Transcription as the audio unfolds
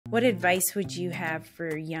What advice would you have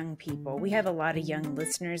for young people? We have a lot of young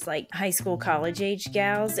listeners, like high school, college age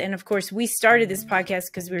gals. And of course, we started this podcast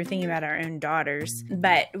because we were thinking about our own daughters.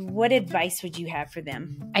 But what advice would you have for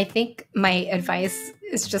them? I think my advice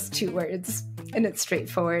is just 2 words, and it's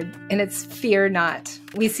straightforward, and it's fear not.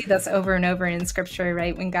 We see this over and over in scripture,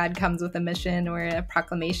 right? When God comes with a mission or a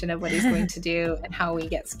proclamation of what he's going to do and how we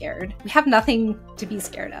get scared. We have nothing to be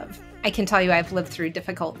scared of. I can tell you I've lived through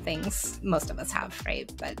difficult things. Most of us have,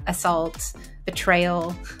 right? But assault,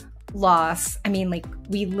 betrayal, loss. I mean, like,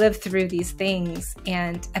 we live through these things.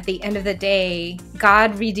 And at the end of the day,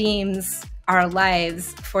 God redeems our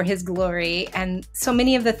lives for his glory. And so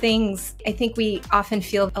many of the things, I think we often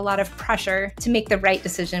feel a lot of pressure to make the right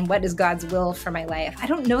decision. What is God's will for my life? I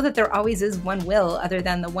don't know that there always is one will other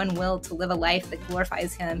than the one will to live a life that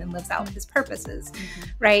glorifies him and lives out his purposes,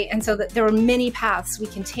 right? And so that there are many paths we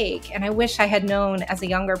can take. And I wish I had known as a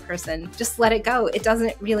younger person, just let it go. It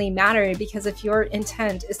doesn't really matter, because if your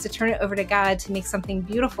intent is to turn it over to God to make something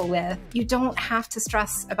beautiful with, you don't have to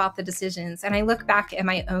stress about the decisions. And I look back at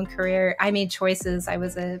my own career. I made choices. I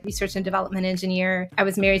was a research and development engineer. I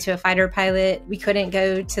was married to a fighter pilot. We couldn't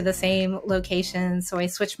go to the same location. So I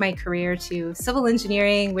switched my career to civil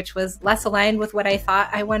engineering, which was less aligned with what I thought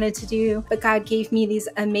I wanted to do. But God gave me these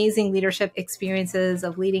amazing leadership experiences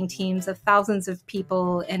of leading teams of thousands of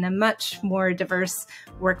people in a much more diverse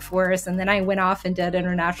workforce. And then I went off and did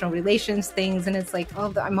international relations things. And it's like,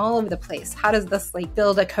 oh, I'm all over the place. How does this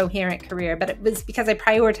build a coherent career? But it was because I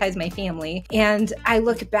prioritized my family. And I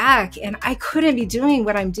look back and I couldn't be doing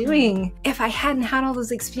what I'm doing if I hadn't had all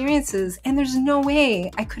those experiences. And there's no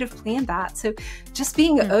way I could have planned that. So just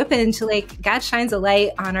being open to God shines a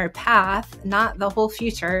light on our path, not the whole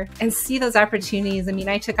future, and see those opportunities. I mean,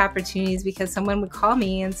 I took opportunities because someone would call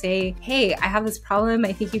me and say, hey, I have this problem.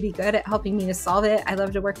 I think you'd be good at helping me to solve it. I'd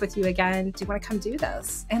love to work with you again. Do you want to come do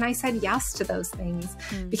this? And I said yes to those things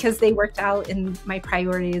because they worked out in my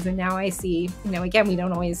priorities. And now I see, again, we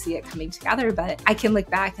don't always see it coming together, but I can look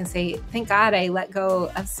back and say, thank God I let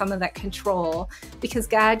go of some of that control, because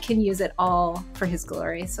God can use it all for his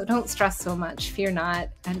glory. So don't stress so much, fear not,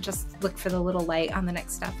 and just look for the little light on the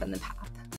next step in the path.